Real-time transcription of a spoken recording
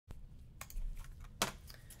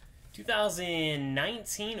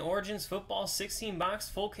2019 Origins Football 16 box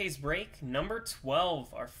full case break number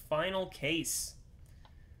 12, our final case.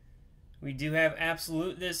 We do have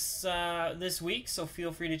Absolute this week, so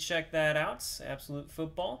feel free to check that out. Absolute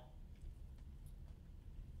Football.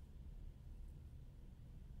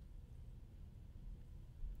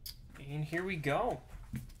 And here we go.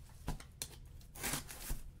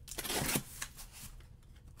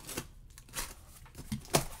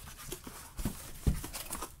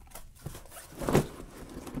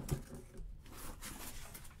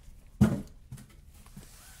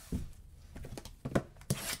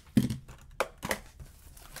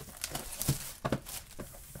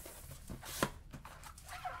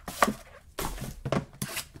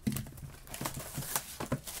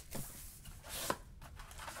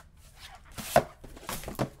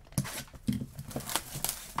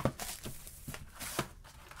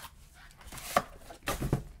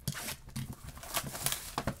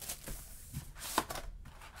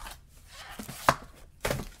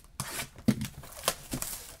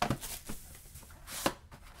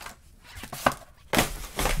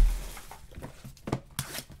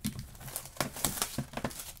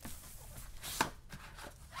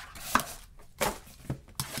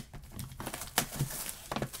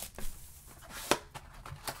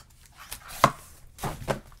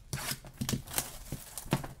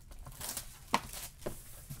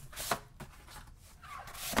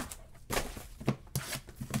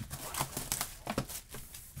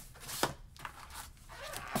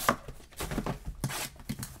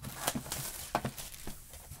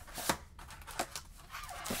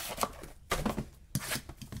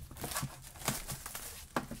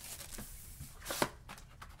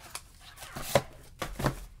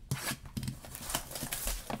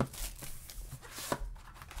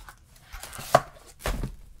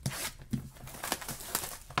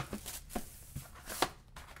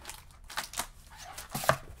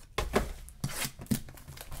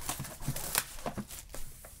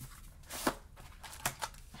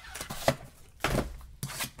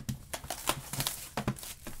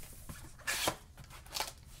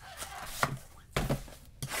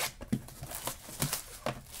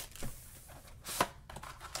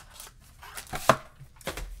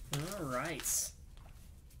 Right.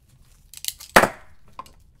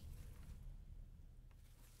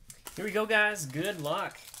 Here we go, guys. Good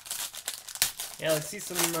luck. Yeah, let's see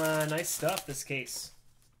some nice stuff this case.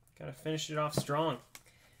 Gotta finish it off strong.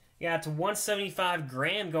 Yeah, it's 175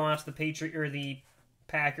 Graham going out to the the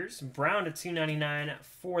Packers. Brown to 299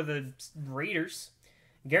 for the Raiders.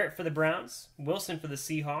 Garrett for the Browns. Wilson for the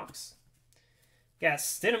Seahawks. Got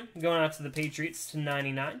Stidham going out to the Patriots to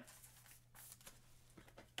 99.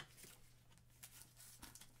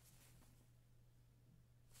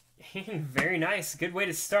 Very nice. Good way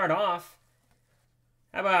to start off.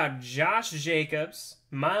 How about Josh Jacobs,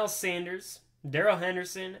 Miles Sanders, Darrell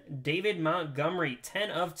Henderson, David Montgomery,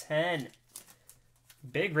 10 of 10.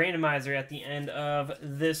 Big randomizer at the end of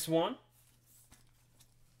this one.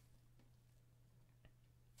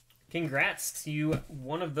 Congrats to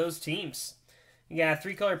one of those teams. You got a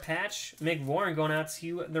three-color patch. McLaurin going out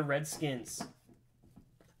to the Redskins.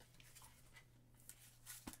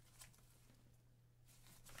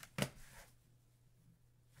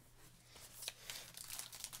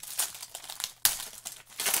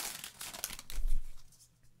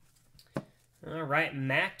 All right,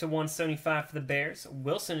 Mack to 175 for the Bears.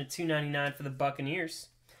 Wilson to 299 for the Buccaneers.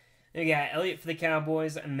 Then we got Elliott for the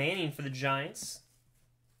Cowboys. Manning for the Giants.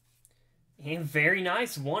 And very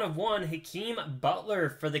nice, 1 of 1, Hakeem Butler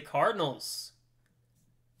for the Cardinals.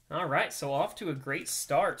 All right, so off to a great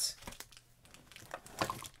start.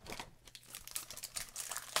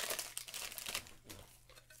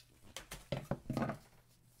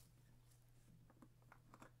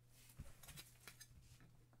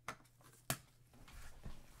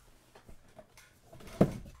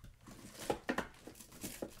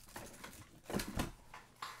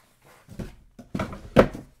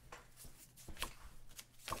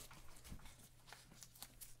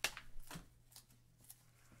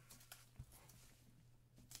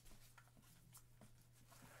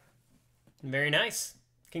 Very nice.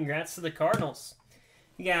 Congrats to the Cardinals.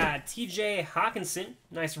 You got TJ Hawkinson.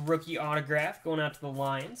 Nice rookie autograph going out to the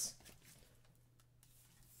Lions.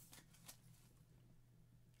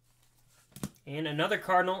 And another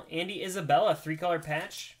Cardinal, Andy Isabella, three-color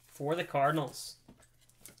patch for the Cardinals.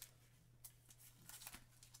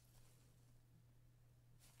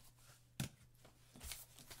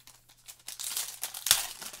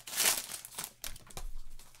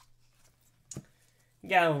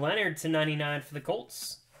 You got Leonard to 99 for the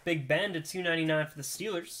Colts. Big Ben to 299 for the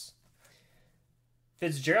Steelers.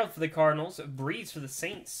 Fitzgerald for the Cardinals. Breeze for the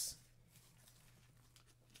Saints.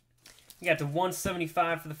 You got to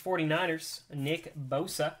 175 for the 49ers. Nick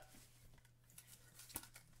Bosa.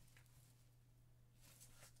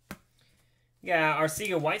 You got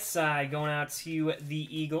Arcega-Whiteside going out to the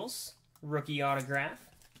Eagles. Rookie autograph.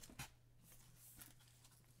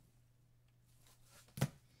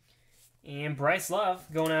 And Bryce Love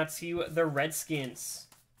going out to the Redskins.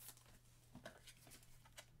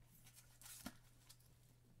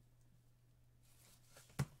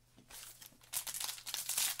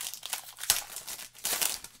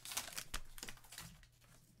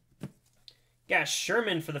 Got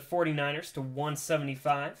Sherman for the 49ers to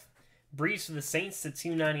 175. Breeze for the Saints to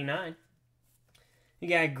 299. You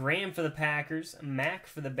got Graham for the Packers. Mack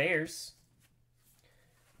for the Bears.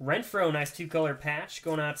 Renfro, nice two-color patch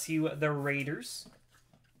going out to the Raiders.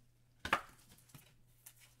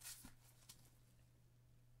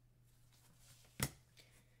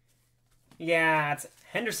 You got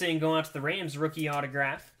Henderson going out to the Rams, rookie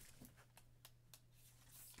autograph.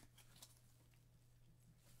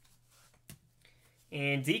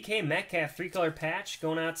 And DK Metcalf, three-color patch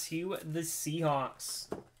going out to the Seahawks.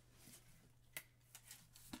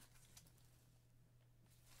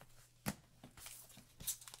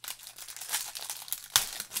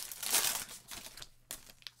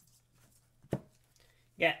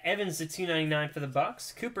 Got Evans to 299 for the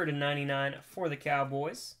Bucks. Cooper to 99 for the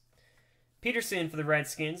Cowboys. Peterson for the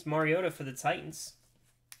Redskins. Mariota for the Titans.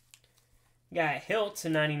 Got Hill to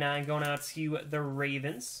 99 going out to the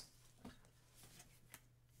Ravens.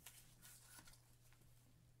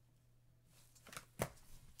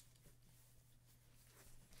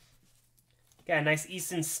 Got a nice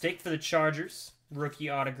Easton Stick for the Chargers. Rookie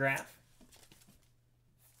autograph.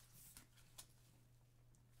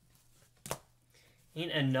 And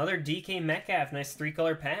another DK Metcalf. Nice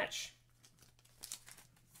three-color patch.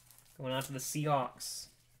 Going out to the Seahawks.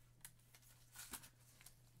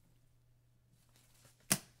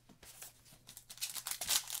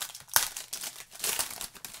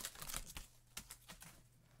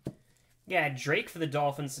 Yeah, Drake for the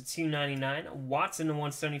Dolphins to 299. Watson to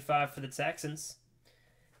 175 for the Texans.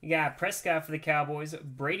 You got Prescott for the Cowboys.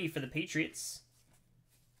 Brady for the Patriots.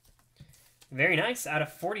 Very nice. Out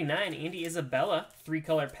of 49, Andy Isabella.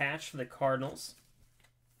 Three-color patch for the Cardinals.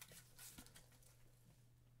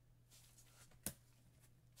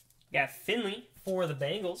 Got Finley for the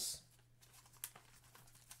Bengals.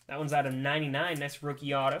 That one's out of 99. Nice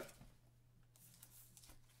rookie auto.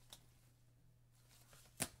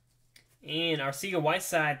 And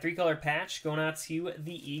Arcega-Whiteside, three-color patch going out to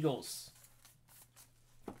the Eagles.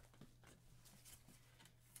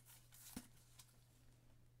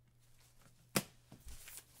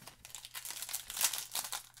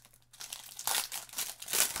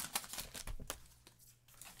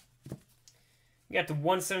 You got the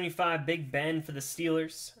 175 Big Ben for the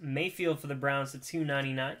Steelers. Mayfield for the Browns to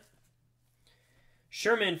 299.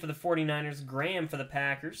 Sherman for the 49ers. Graham for the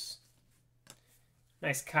Packers.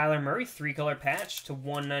 Nice Kyler Murray three-color patch to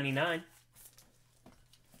 199.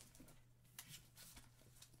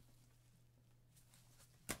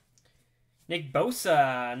 Nick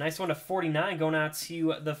Bosa, nice one to 49 going out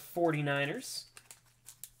to the 49ers.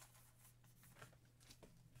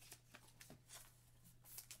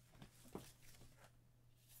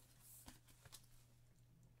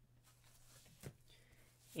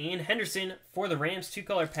 And Henderson for the Rams,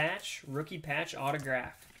 two-color patch, rookie patch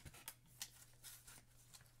autograph.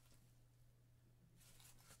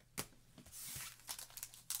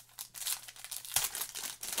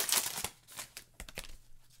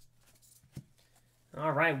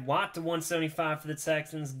 All right, Watt to 175 for the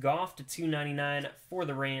Texans, Goff to 299 for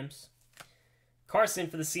the Rams. Carson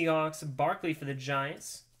for the Seahawks, Barkley for the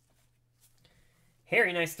Giants.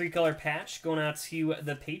 Harry, nice three-color patch going out to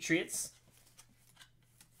the Patriots.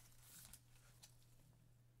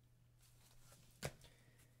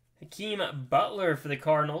 Hakeem Butler for the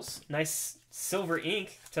Cardinals. Nice silver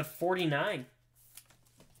ink to 49.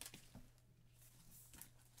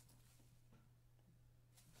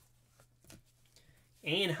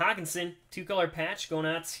 And Hawkinson, two-color patch going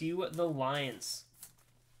out to the Lions.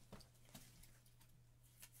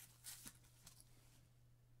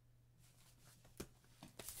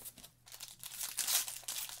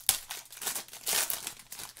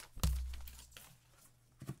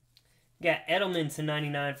 Got Edelman to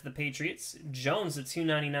 99 for the Patriots. Jones to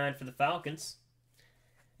 299 for the Falcons.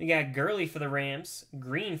 We got Gurley for the Rams.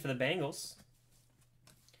 Green for the Bengals.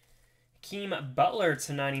 Hakeem Butler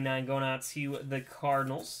to 99 going out to the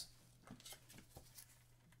Cardinals.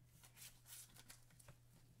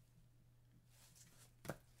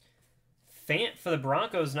 Fant for the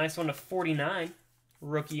Broncos. Nice one to 49.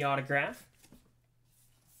 Rookie autograph.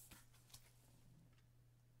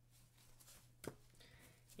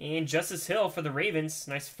 And Justice Hill for the Ravens.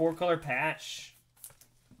 Nice 4-color patch.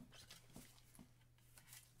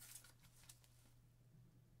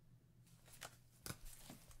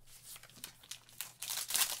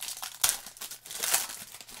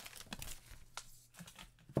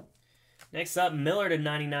 Next up, Miller to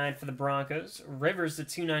 99 for the Broncos. Rivers to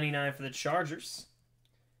 299 for the Chargers.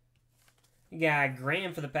 You got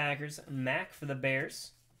Graham for the Packers. Mack for the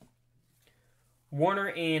Bears.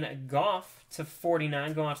 Warner and Goff to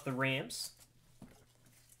 49 going out to the Rams.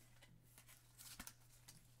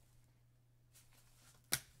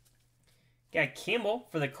 Got Campbell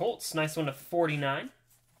for the Colts. Nice one to 49.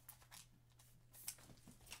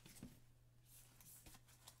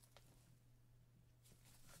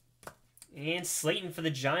 And Slayton for the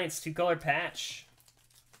Giants, 2-color patch.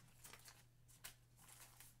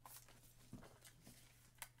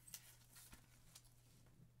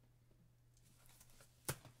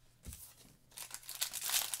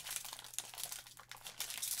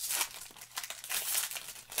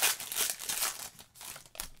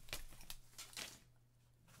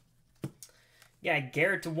 Yeah,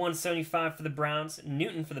 Garrett to 175 for the Browns.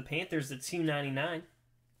 Newton for the Panthers to 299.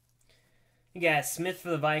 You got Smith for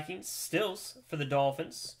the Vikings. Stills for the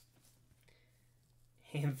Dolphins.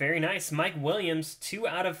 And very nice. Mike Williams, 2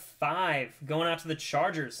 out of 5. Going out to the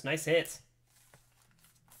Chargers. Nice hit.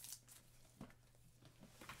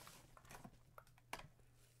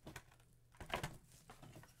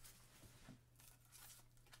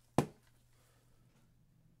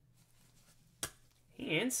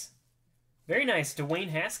 And very nice. Dwayne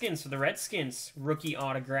Haskins for the Redskins. Rookie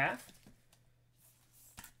autograph.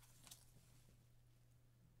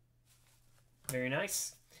 Very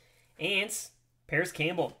nice. And Paris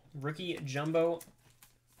Campbell, rookie jumbo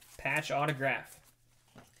patch autograph.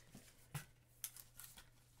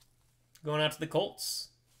 Going out to the Colts.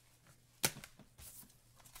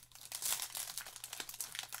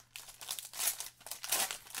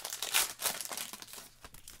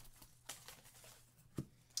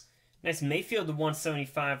 Nice Mayfield to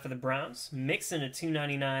 175 for the Browns. Mixon to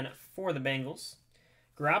 299 for the Bengals.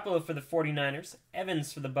 Garoppolo for the 49ers.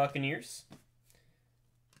 Evans for the Buccaneers.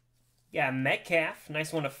 Yeah, Metcalf.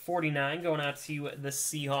 Nice one to 49 going out to the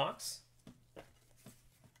Seahawks.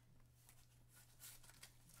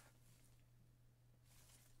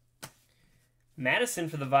 Madison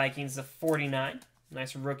for the Vikings to 49.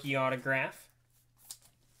 Nice rookie autograph.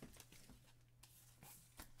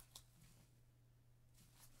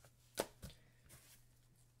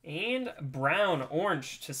 And Brown,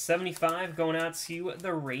 orange to 75 going out to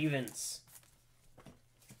the Ravens.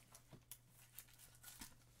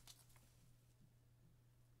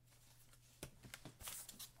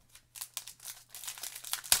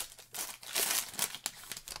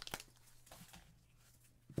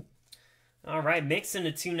 All right, Mixon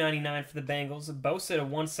to 299 for the Bengals. Bosa to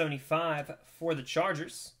 175 for the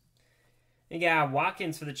Chargers. You got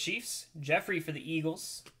Watkins for the Chiefs. Jeffrey for the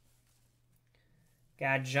Eagles.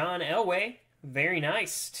 Got John Elway. Very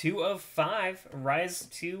nice. 2 of 5. Rise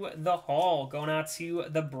to the Hall. Going out to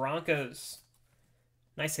the Broncos.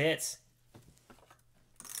 Nice hits.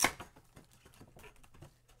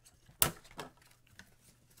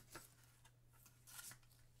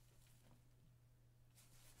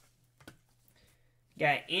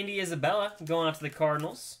 Got Andy Isabella going out to the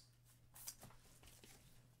Cardinals.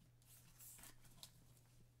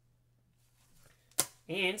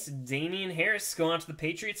 And Damian Harris going out to the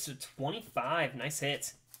Patriots to 25. Nice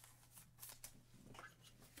hit.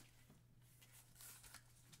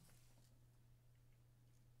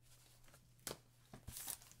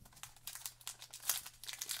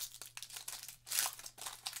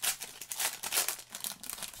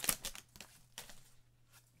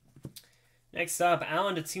 Next up,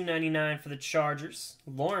 Allen to 299 for the Chargers.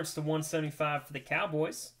 Lawrence to 175 for the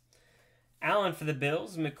Cowboys. Allen for the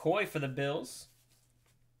Bills. McCoy for the Bills.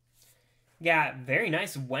 Got very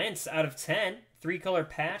nice Wentz out of 10. 3-color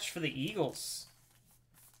patch for the Eagles.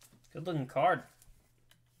 Good looking card.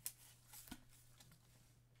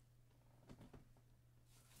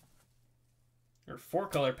 Or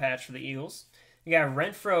 4-color patch for the Eagles. You got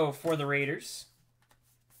Renfro for the Raiders.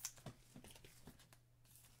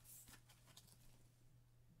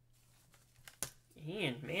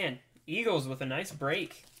 And, man, Eagles with a nice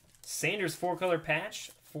break. Sanders 4-color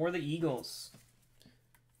patch for the Eagles.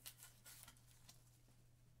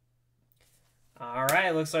 All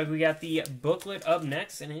right, looks like we got the booklet up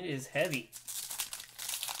next, and it is heavy.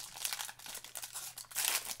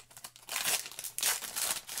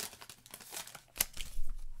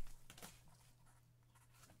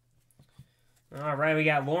 All right, we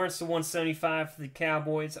got Lawrence to 175 for the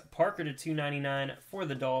Cowboys, Parker to 299 for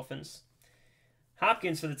the Dolphins,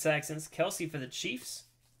 Hopkins for the Texans, Kelsey for the Chiefs,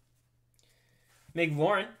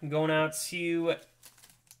 McLaurin going out to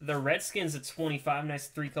the Redskins at 25, nice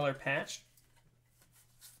 3-color patch.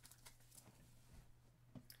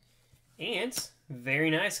 And very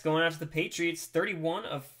nice, going out to the Patriots, 31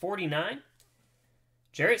 of 49.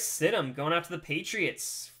 Jarrett Stidham going out to the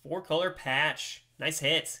Patriots, 4-color patch. Nice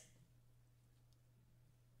hit.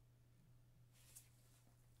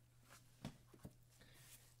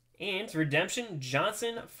 And Redemption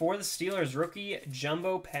Johnson for the Steelers, rookie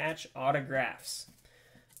jumbo patch autographs.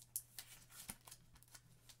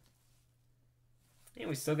 And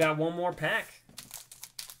we still got one more pack.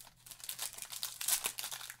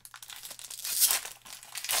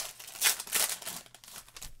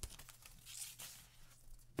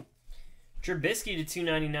 Trubisky to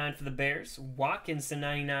 299 for the Bears, Watkins to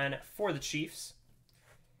 99 for the Chiefs,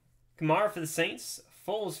 Kamara for the Saints,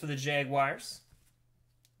 Foles for the Jaguars,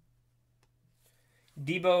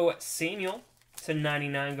 Deebo Samuel to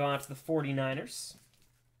 99 going out to the 49ers.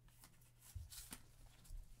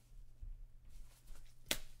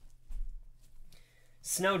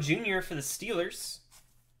 Snow Jr. for the Steelers.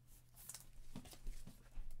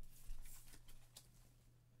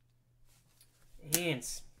 And,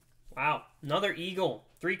 wow, another Eagle.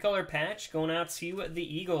 3-color patch going out to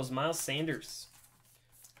the Eagles, Miles Sanders.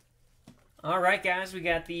 All right, guys, we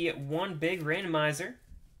got the one big randomizer.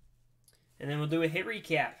 And then we'll do a hit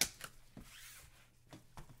recap.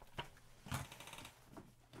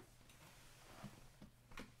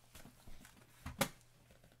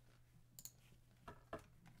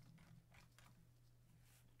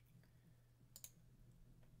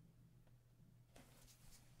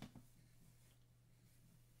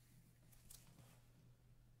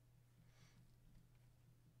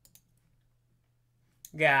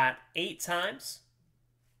 Got 8 times.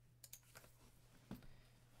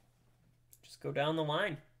 Go down the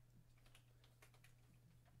line.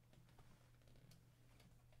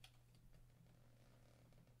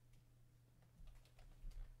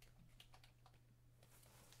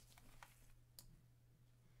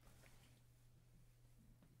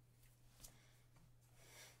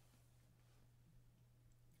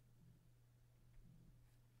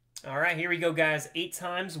 All right, here we go, guys. 8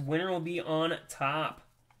 times. Winner will be on top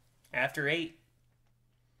after 8.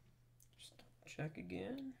 Just check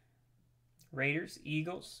again. Raiders,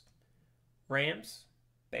 Eagles, Rams,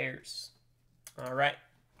 Bears. All right.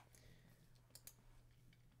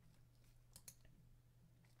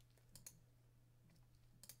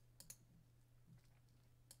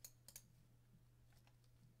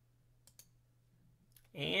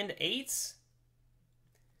 And 8s.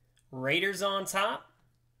 Raiders on top.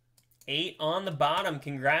 8 on the bottom.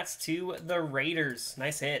 Congrats to the Raiders.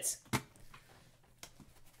 Nice hits.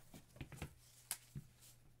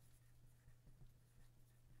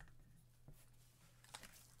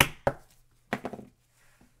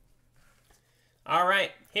 All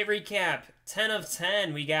right, hit recap. 10 of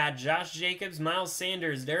 10. We got Josh Jacobs, Miles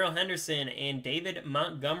Sanders, Darrell Henderson, and David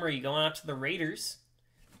Montgomery going out to the Raiders.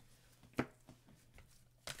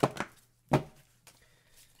 Then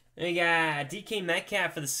we got DK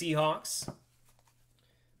Metcalf for the Seahawks,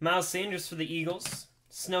 Miles Sanders for the Eagles,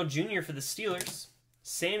 Snow Jr. for the Steelers,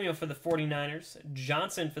 Samuel for the 49ers,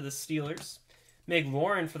 Johnson for the Steelers,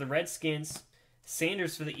 McLaurin for the Redskins,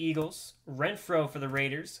 Sanders for the Eagles, Renfro for the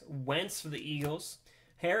Raiders, Wentz for the Eagles,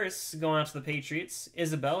 Harris going out to the Patriots,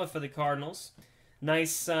 Isabella for the Cardinals,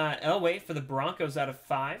 nice Elway for the Broncos out of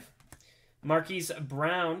 5, Marquise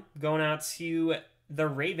Brown going out to the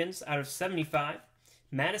Ravens out of 75,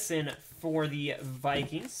 Madison for the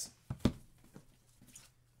Vikings.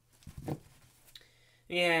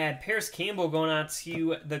 Yeah, Paris Campbell going out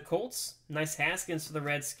to the Colts, nice Haskins for the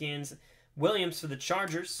Redskins, Williams for the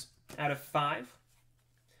Chargers out of 5.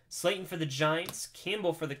 Slayton for the Giants,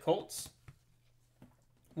 Campbell for the Colts,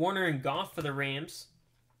 Warner and Goff for the Rams,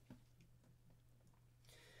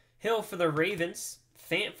 Hill for the Ravens,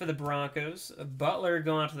 Fant for the Broncos, Butler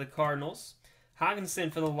going out to the Cardinals,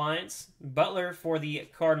 Hockenson for the Lions, Butler for the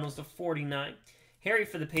Cardinals to 49, Harry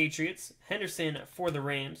for the Patriots, Henderson for the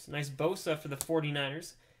Rams, nice Bosa for the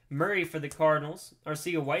 49ers, Murray for the Cardinals,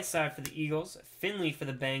 Arcega-Whiteside for the Eagles, Finley for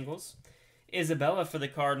the Bengals, Isabella for the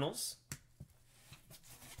Cardinals.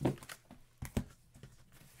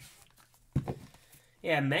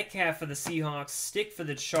 Yeah, Metcalf for the Seahawks, Stick for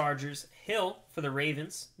the Chargers, Hill for the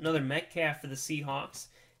Ravens, another Metcalf for the Seahawks,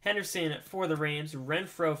 Henderson for the Rams,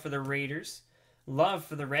 Renfro for the Raiders, Love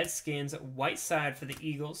for the Redskins, Whiteside for the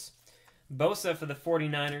Eagles, Bosa for the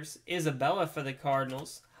 49ers. Isabella for the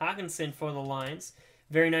Cardinals. Hawkinson for the Lions.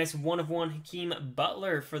 Very nice 1/1 Hakeem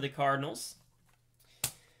Butler for the Cardinals.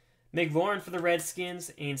 McLaurin for the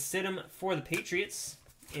Redskins. And Stidham for the Patriots.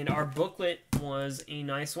 And our booklet was a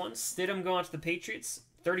nice one. Stidham going to the Patriots.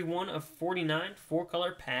 31/49.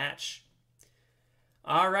 4-color patch.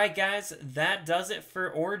 Alright, guys. That does it for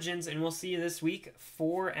Origins. And we'll see you this week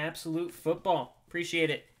for Absolute Football. Appreciate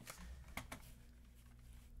it.